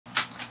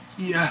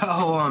Yo,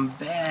 I'm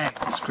back.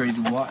 It's crazy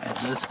what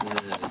this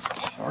is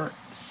part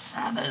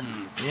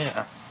 7.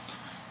 Yeah.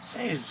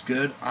 Say it's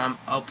good. I'm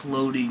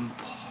uploading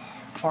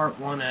part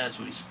 1 as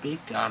we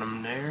speak. Got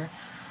them there.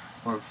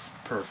 Or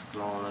perfect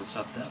long. That's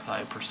up that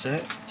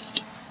 5%.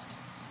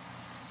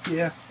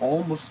 Yeah,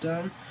 almost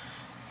done.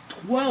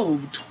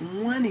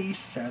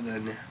 12:27 in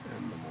the morning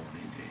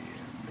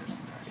a.m.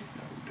 midnight.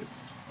 No,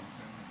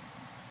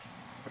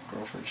 my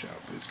girlfriend shot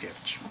boots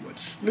kept she was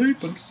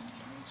sleeping.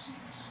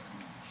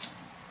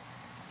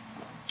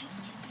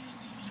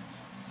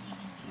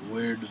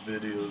 Weird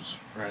videos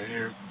right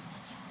here,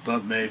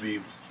 but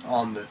maybe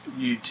on the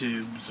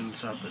YouTubes and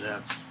stuff like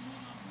that.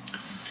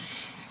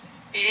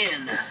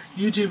 And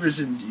YouTubers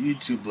in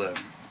YouTube land,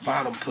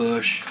 Final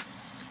Push,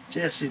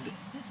 Jesse the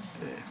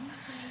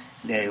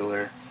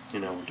Naylor,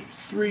 we'll do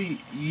 3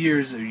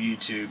 years of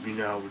YouTube,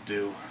 we'll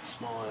do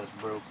small ass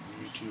broken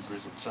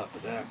YouTubers and stuff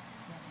like that.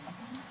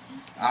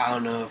 I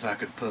don't know if I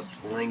could put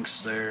links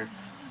there,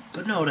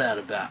 but no doubt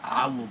about it,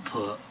 I will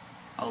put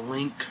a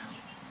link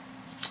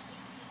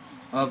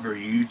of our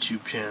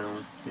YouTube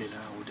channel,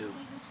 we'll do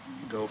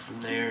go from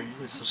there.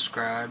 You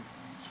subscribe,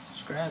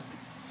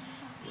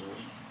 you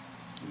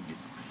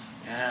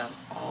have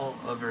all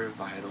of our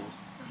vital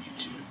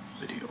YouTube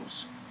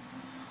videos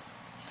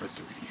for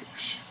 3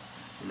 years.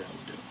 We'll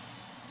do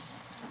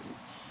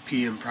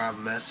PM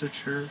private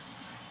message her,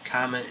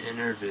 comment in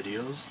her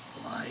videos,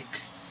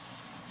 like,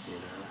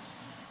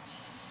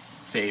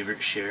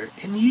 favorite, share,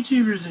 and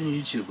YouTubers and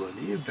YouTube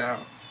land.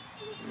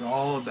 We're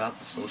all about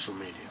the social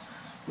media.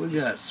 We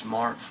got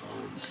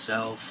smartphones,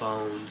 cell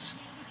phones,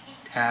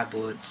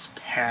 tablets,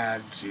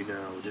 pads,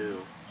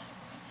 do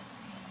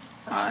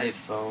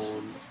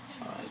iPhone,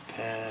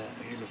 iPad,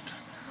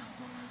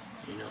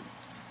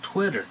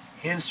 Twitter,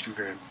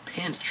 Instagram,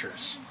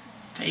 Pinterest,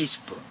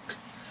 Facebook.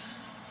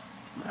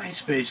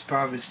 MySpace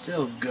probably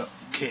still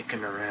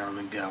kicking around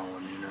and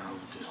going,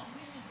 do.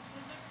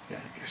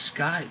 Got your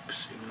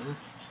Skypes,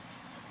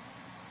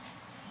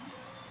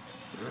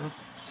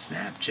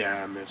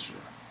 Snapchat, Mr.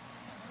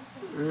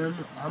 And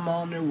I'm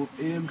on there with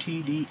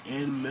MTD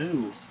and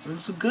Moo.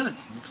 It's good.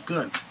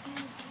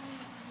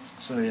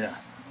 So yeah,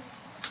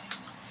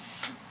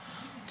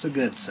 it's a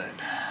good thing.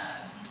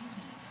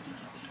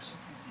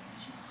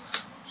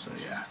 So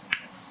yeah,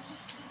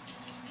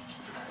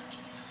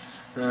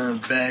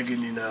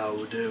 begging, we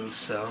do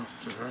so.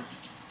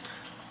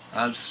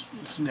 I've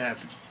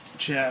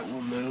Snapchat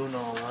with Moo and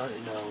all that,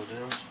 we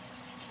do.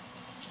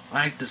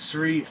 Like the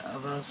 3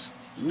 of us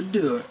would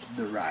do it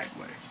the right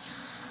way.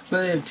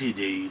 But MTD,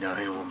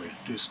 he want me to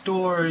do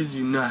stories,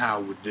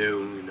 how we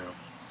do,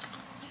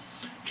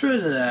 True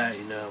to that,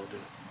 we do.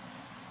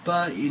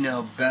 But,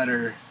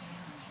 better,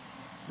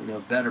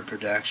 better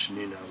production,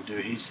 we do.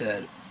 He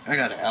said, I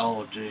got an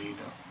LG,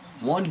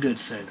 One good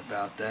thing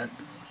about that,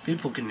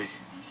 people can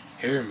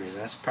hear me.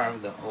 That's probably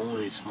the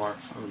only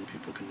smartphone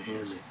people can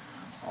hear me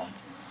on.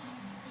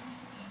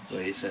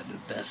 But he said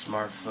the best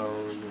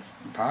smartphone,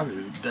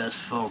 probably the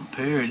best phone,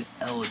 period,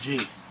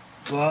 LG.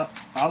 But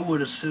I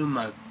would assume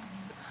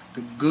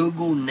the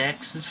Google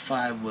Nexus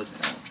 5 was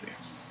LG.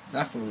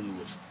 That phone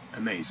was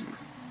amazing.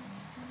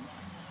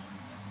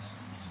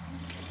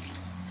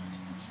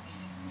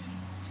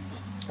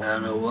 I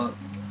don't know what.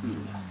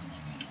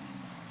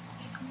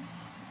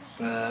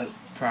 But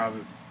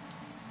probably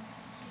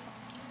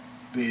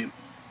be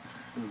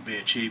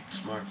a cheap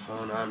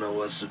smartphone. I don't know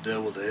what's the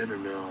deal with the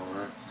internet and all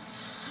that.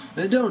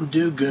 They don't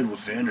do good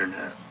with the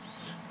internet.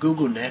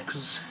 Google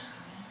Nexus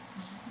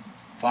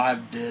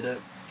 5 did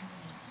it.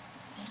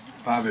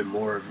 Probably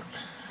more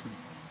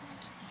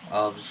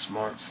of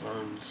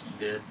smartphones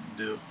did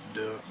do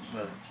it,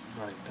 but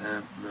like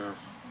that, no.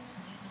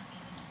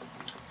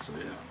 So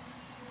yeah.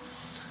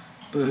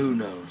 But who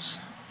knows?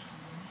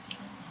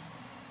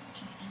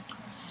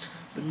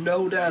 But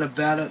no doubt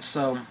about it,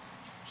 so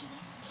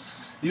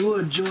you will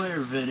enjoy our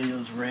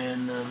videos,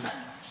 random,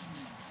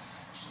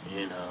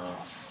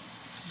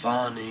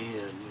 funny,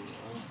 and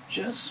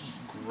just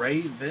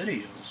great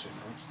videos,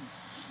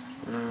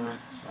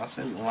 I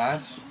think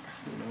last,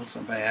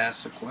 somebody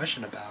asked a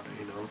question about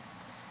it,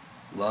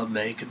 love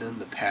making them,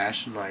 the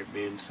passion, like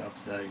me and stuff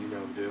that,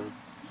 do.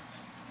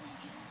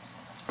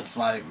 It's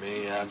like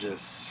me, I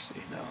just,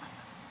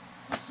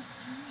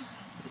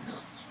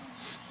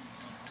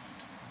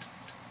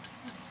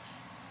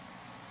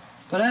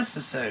 But that's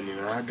the same,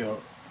 I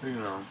go,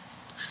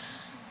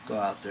 go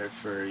out there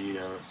for,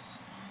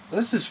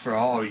 this is for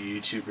all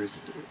YouTubers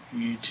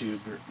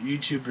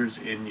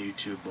in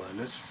YouTube land.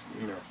 This,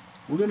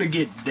 we're gonna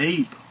get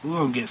deep. We're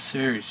gonna get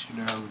serious.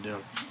 How we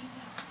do.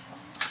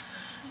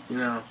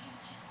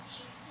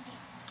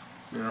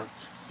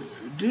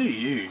 Do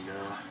you?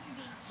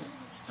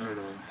 I don't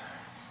know.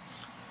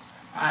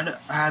 I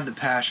had the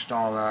passion,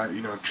 all that.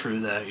 True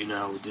that. We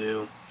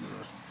do.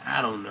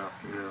 I don't know.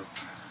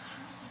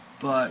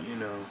 But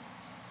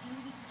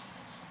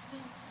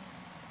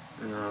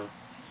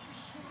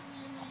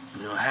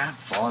have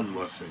fun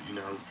with it.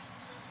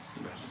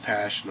 The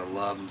passion, the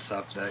love, and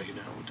stuff that we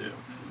do.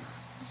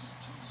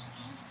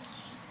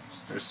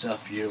 There's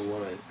stuff you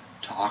want to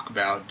talk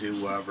about,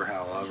 do whatever,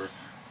 however.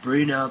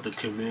 Bring out the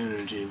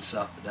community and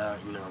stuff like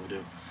that, you know,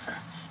 do.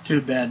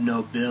 Too bad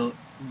no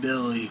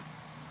Billy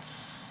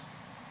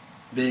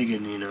Big,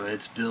 and you know,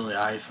 it's Billy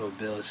iPhone,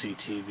 Billy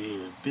CTV,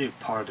 and a big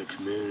part of the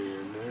community,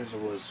 and there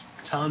was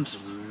tons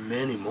of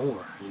many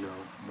more, you know,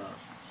 but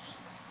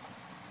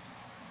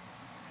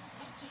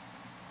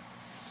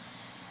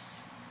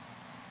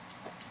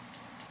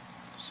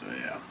so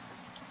yeah,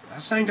 I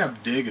think I'm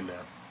digging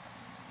that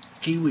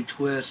Kiwi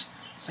twist.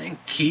 I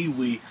think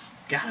Kiwi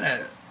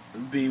gotta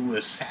be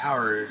with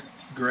sour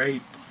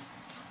grape.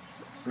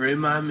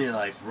 Remind me of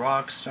like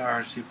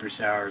Rockstar Super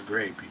Sour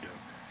Grape, you know.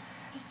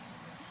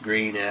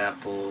 Green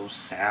apple,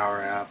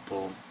 sour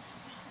apple,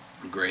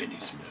 Granny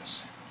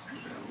Smiths.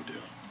 You know, we'll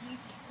do.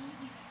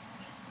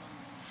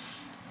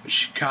 The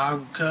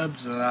Chicago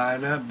Cubs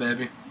line up,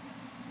 baby.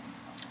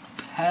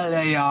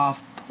 Playoff.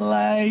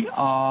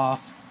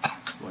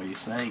 What do you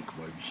think?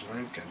 What are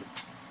you thinking?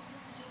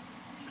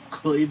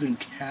 Cleveland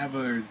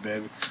Cavaliers,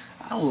 baby.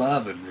 I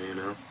love it, you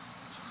know.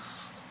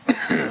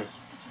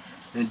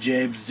 And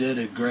James did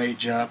a great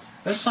job.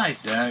 It's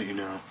like that, you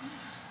know.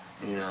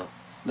 You know,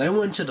 they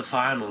went to the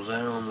finals.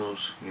 They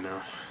almost, you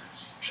know,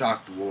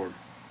 shocked the world.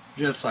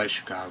 Just like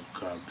Chicago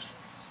Cubs.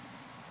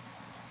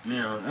 You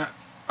know,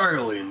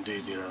 early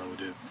indeed, you know, we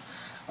do.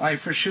 Like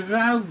for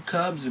Chicago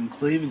Cubs and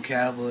Cleveland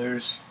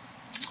Cavaliers,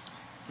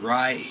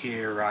 right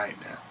here, right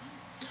now.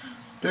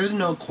 There's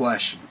no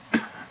question.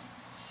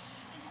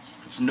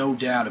 There's no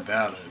doubt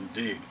about it,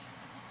 indeed.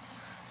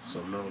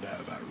 So no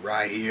doubt about it.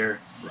 Right here,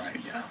 right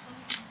now.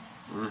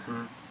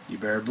 You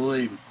better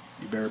believe.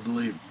 You better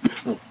believe.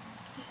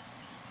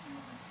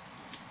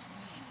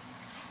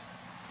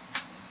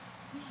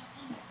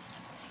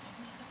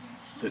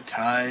 The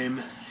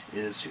time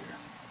is here.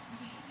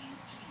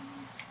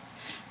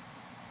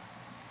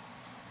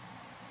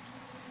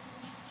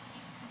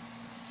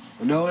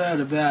 Well, no doubt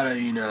about it,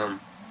 you know.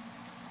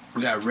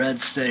 We got Red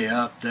Stay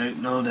Update,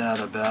 no doubt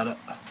about it.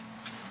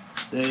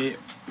 They,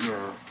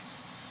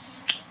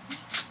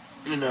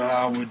 you know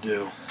how we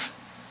do.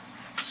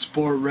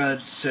 Sport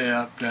Red Stay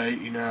Update,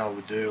 you know how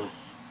we do.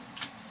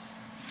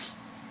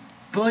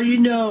 But you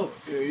know,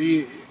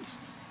 you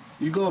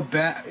go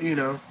back, you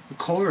know, of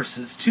course,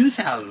 it's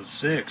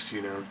 2006,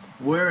 you know,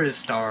 where it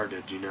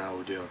started, you know how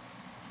we do.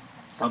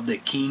 Of the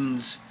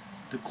kings,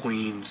 the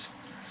queens,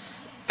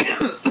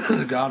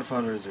 the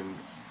godfathers and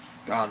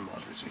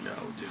godmothers, you know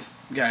how we do.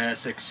 You got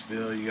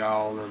Essexville, you got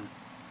all of them.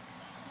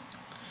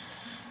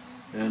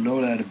 And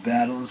no doubt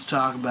about it. Let's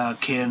talk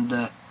about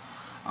Canada.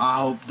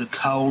 I hope the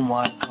cone,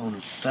 white cone,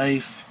 is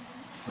safe.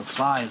 The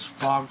fly is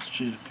fox.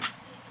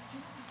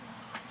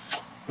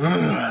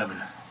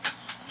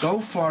 So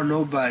far,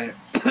 nobody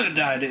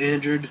died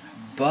injured,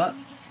 but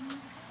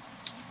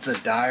it's a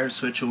dire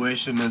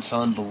situation. It's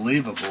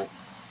unbelievable.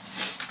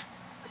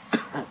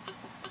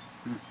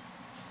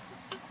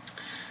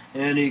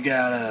 And he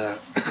got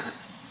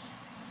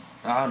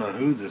I don't know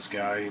who this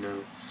guy, you know,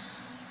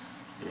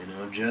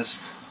 just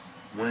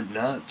went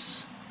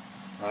nuts.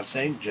 I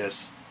think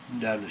just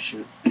down the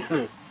shoot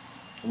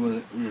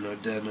with, you know,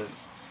 down the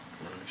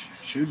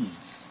shooting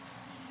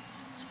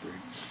spree.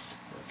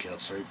 Killed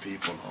 3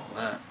 people and all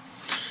that.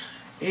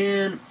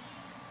 And,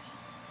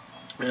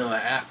 you know,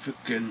 an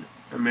African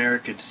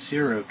American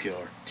serial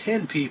killer,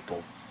 10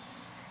 people,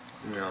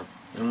 you know,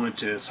 and went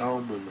to his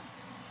home and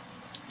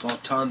saw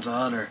tons of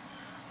other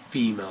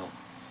female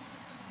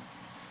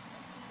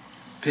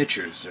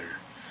pictures there.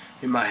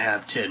 He might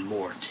have 10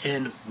 more.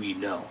 10 we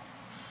know.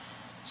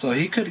 So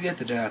he could get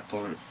the death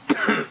penalty.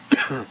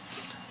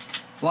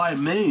 Like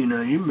me, you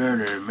know, you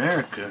murder in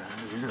America,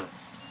 you know,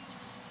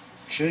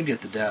 should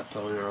get the death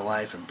penalty or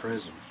life in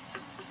prison.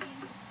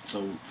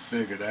 So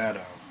figure that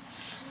out.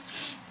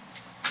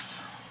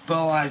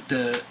 But like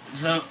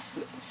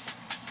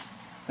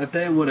if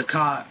they would have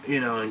caught, you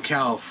know, in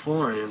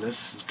California, and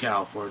this is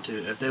California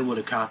too, if they would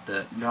have caught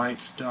the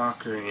Night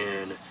Stalker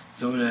and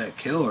Zodiac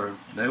Killer,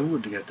 they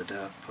would get the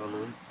death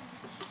penalty.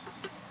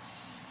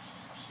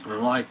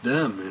 And like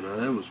them, you know,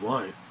 they was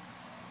white.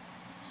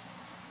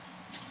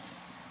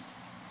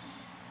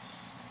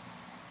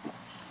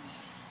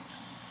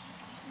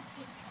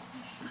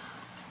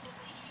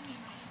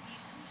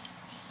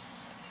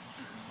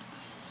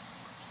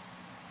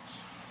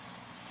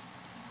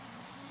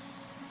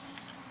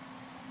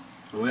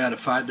 We had to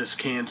fight this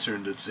cancer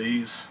and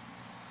disease.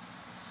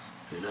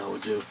 You know, we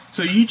do.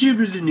 So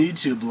YouTubers in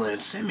YouTube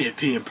land, send me a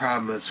opinion,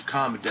 comments,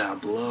 comment down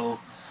below.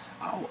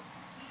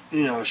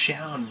 You know,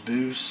 Sharon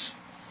Boost,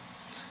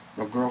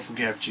 my girlfriend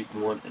Gavin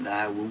Chicken One, and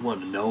I, we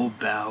want to know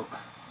about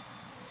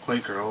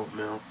Quaker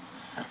oatmeal.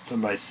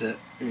 Somebody said,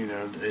 you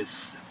know,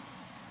 it's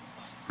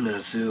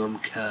gonna sue them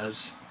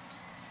because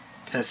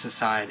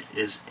pesticide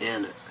is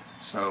in it.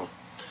 So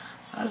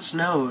I just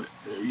know,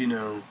 you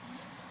know,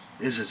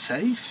 is it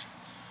safe?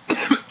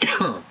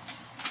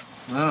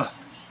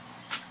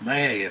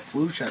 Man, I get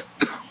flu shot.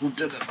 Who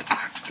did the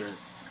doctor?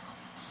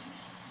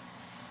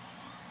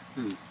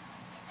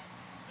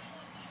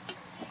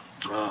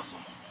 Awful.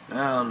 I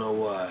don't know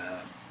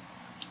what.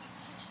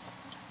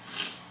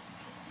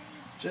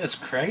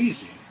 Just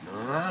crazy.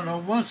 I don't know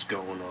what's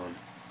going on.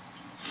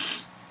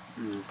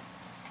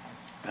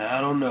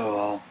 I don't know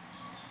all.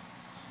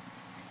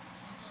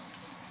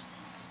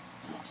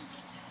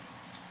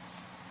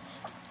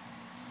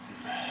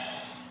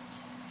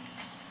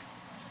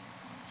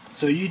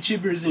 So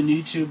YouTubers in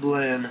YouTube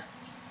land,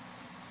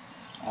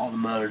 all the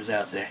mothers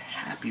out there,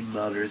 happy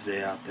Mother's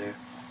Day out there.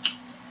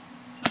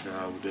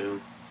 I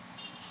do.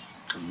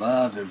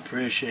 Love and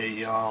appreciate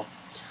y'all.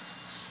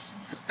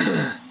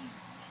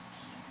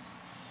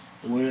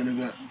 We're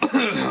gonna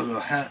go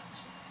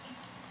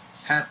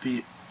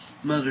happy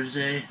Mother's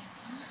Day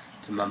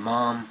to my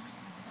mom.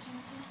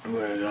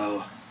 We're gonna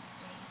go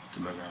to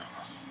my grandma.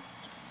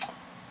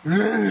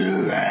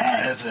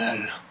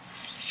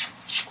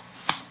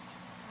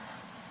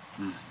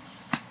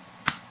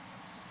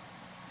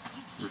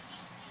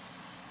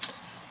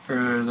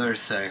 For their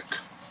sake.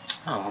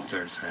 I hope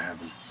they're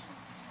happy.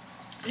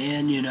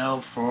 And you know,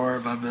 for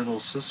my middle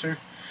sister,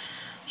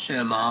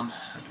 say, Mom,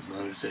 happy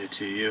Mother's Day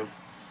to you,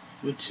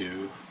 with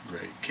 2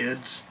 great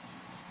kids.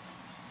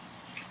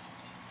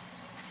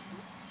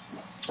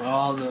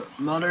 All the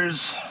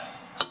mothers,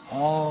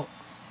 all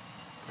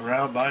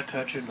around my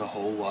country, the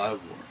whole wide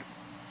world.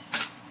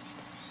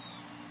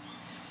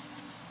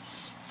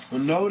 Well,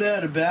 no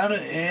doubt about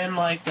it, and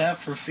like that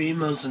for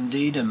females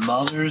indeed, and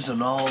mothers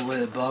and all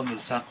the above and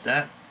stuff,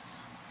 that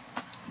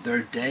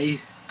their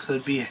day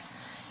could be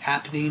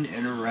happening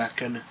in a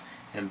reckon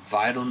in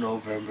vital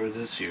November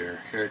this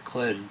year here at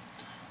Clinton,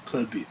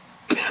 could be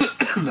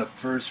the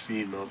first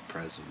female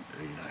president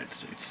in the United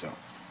States. So,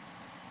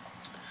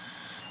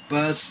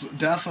 but it's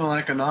definitely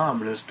like an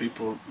ominous.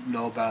 People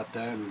know about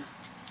that, and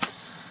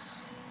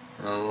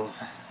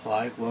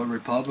like what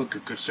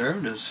Republican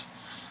conservatives,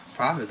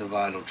 probably the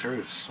vital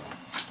truth.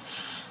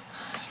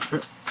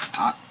 So,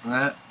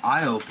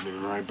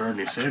 eye-opening, like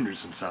Bernie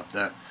Sanders and stuff.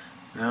 That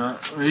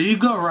you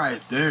go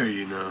right there,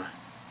 you know.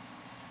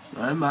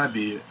 I might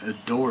be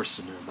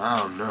endorsing him. I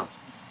don't know.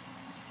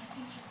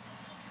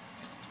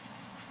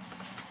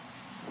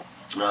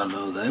 I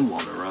know they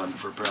want to run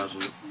for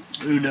president.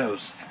 Who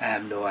knows? I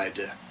have no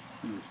idea.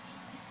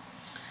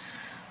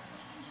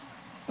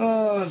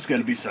 Oh, it's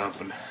gonna be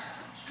something.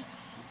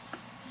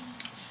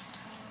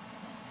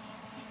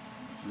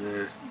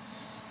 Yeah.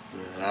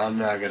 I'm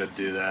not gonna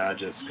do that. I'm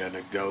just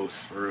gonna go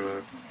through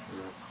it. You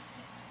know.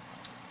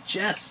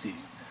 Jesse.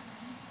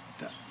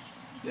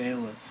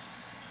 Taylor.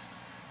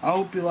 I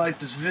hope you like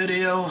this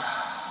video.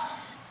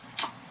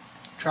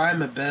 Try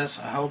my best.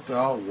 I hope it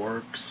all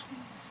works.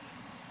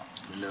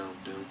 You know,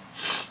 dude.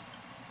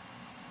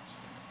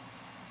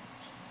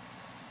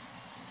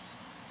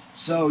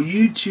 So,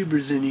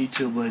 YouTubers in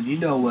YouTube land, you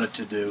know what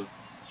to do.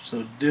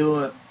 So,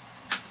 do it.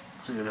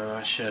 You know,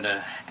 I should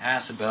have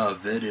asked about a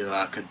video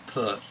I could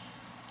put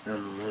in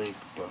the link,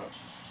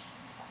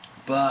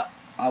 but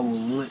I will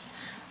link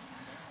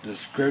the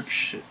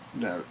description.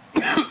 No,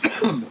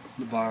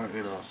 the bar,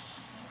 you know.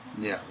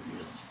 Yeah,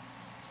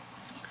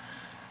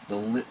 you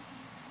know.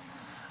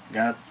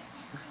 Got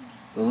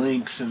the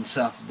links and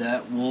stuff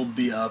that will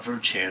be of her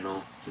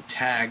channel. The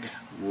tag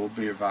will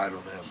be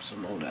vital to him, so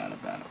no doubt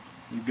about it.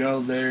 You go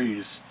there, you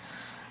just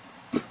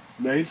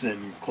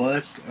and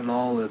click and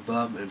all the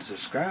above and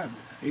subscribe.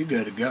 You're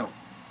good to go.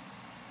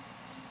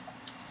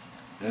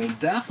 And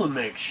definitely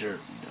make sure,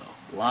 you know,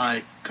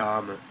 like,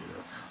 comment, you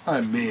know.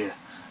 I mean,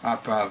 I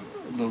probably,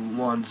 the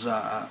ones, you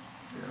know,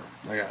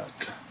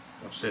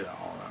 I'll say that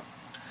all out.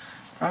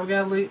 Probably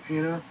gotta leave,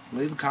 you know,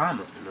 leave a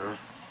comment, you know.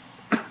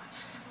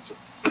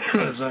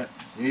 It's like,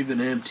 even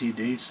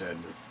MTD said,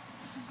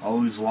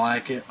 always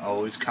like it,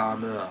 always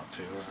comment up,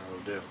 you know how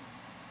to do.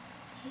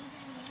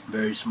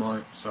 Very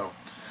smart, so.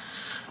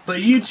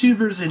 But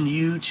YouTubers in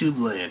YouTube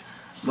land,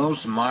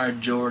 most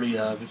majority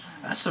of it,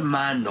 that's a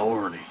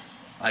minority.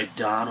 Like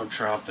Donald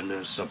Trump and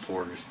his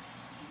supporters.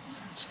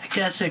 Like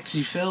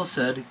S60 Phil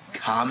said,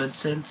 common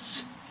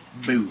sense,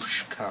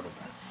 boosh, comment.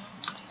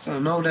 So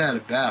no doubt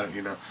about it,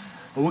 you know.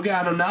 But we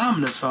got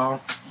anonymous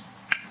all.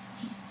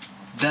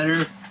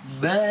 Better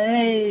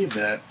baby.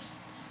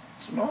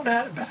 So no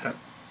doubt about it.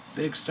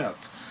 Big stuff.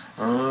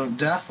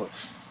 Definitely.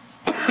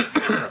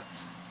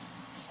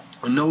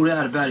 No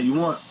doubt about it. You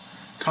want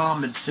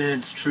common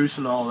sense, truth,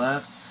 and all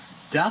that.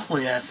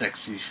 Definitely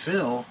S60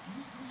 Phil.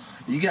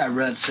 You got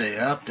Red Say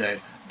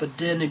Update. But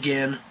then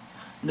again,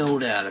 no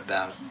doubt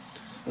about it.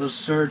 They'll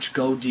search,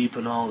 go deep,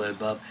 and all that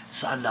above.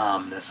 It's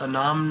anonymous.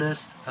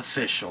 Anonymous,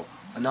 official.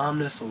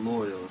 Anonymous,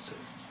 loyalty.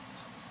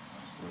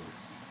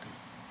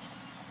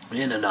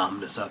 And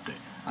anonymous update.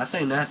 I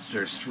think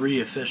there's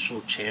 3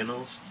 official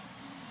channels.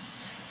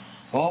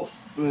 Well,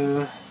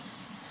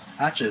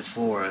 actually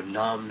 4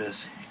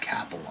 anonymous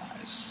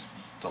capitalized.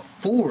 So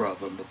 4 of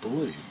them, I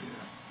believe.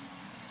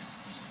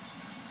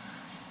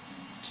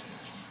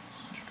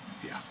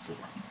 Yeah, 4.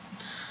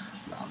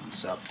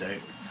 Anonymous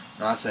update.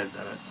 And I think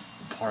that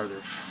part of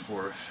their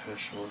 4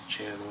 official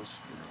channels.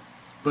 You know.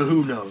 But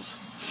who knows?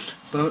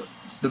 But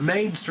the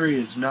main 3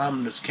 is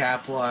anonymous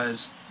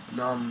capitalized,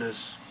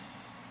 anonymous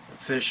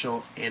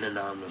official, and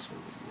anonymous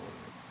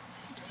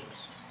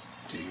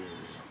to your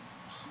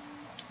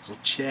So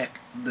check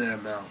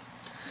them out.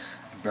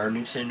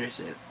 Bernie Sanders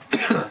said,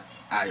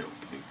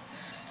 eye-opening.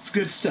 It's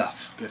good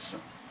stuff. Good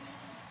stuff.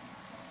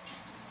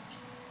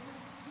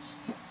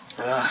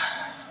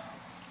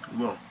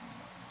 Well,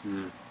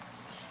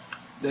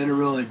 didn't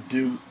really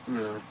do,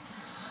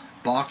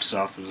 box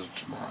office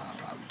tomorrow. I'll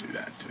probably do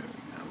that too.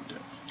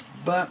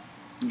 But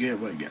get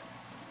what you get.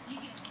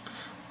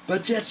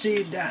 But just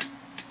see that,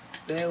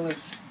 Taylor.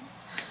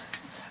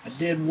 I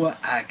did what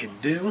I can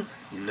do.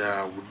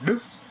 I would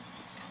do.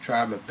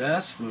 Try my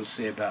best. We'll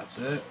see about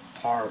that.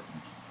 Part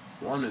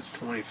 1 is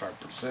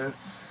 25%.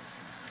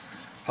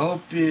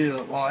 Hope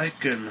you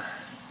like and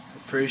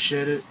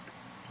appreciate it.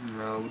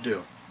 We'll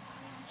do.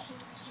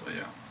 So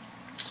yeah.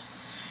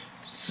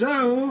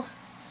 So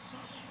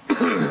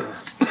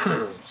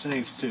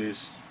thanks to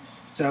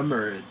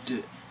Summer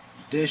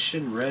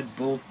Edition Red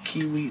Bull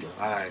Kiwi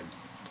Lime.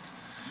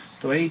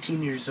 So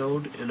 18 years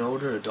old and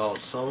older,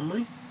 adults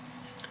only.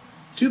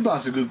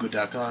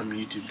 2bossofgoogle.com,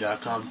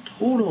 youtube.com,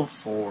 total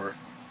for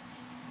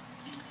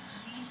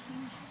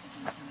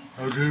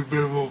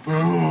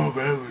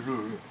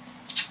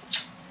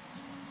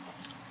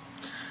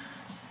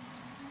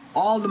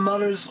all the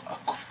mothers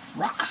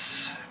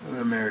across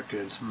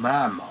America's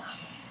mama.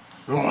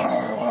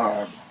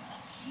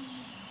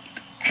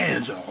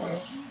 Hands up.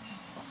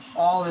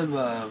 All of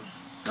my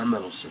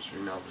middle sister,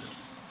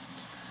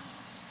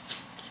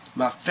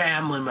 my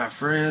family, my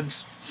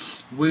friends.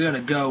 We're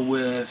gonna go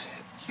with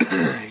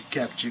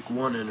Cap Chick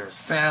 1 and her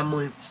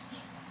family.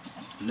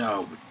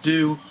 No, we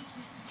do.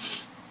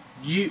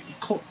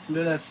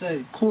 Did I say?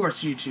 Of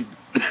course, YouTube,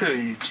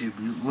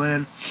 YouTube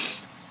win.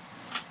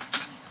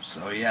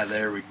 So yeah,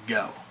 there we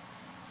go.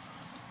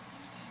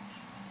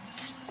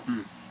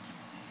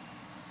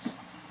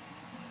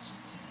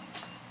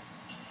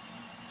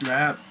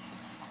 Alright.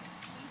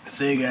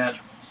 See you guys.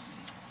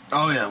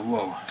 Oh yeah,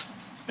 whoa.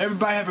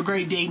 Everybody have a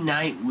great day,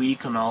 night,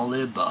 week, and all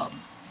the above.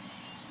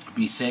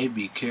 Be safe,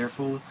 be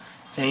careful.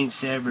 Thanks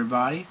to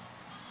everybody.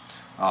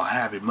 Oh,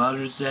 happy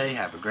Mother's Day.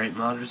 Have a great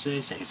Mother's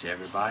Day. Thanks to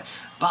everybody.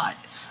 Bye.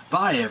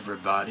 Bye,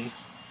 everybody.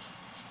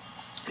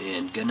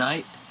 And good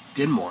night.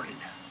 Good morning.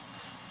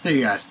 See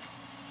you guys.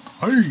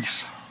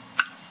 Peace.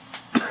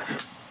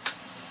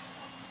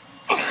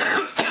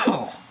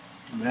 Oh,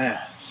 man.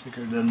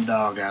 Sicker than a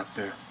dog out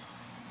there.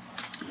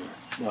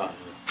 I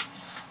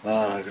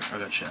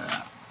gotta shut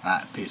out.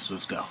 Alright, peace.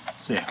 Let's go.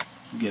 See ya.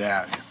 Get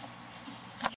out of here.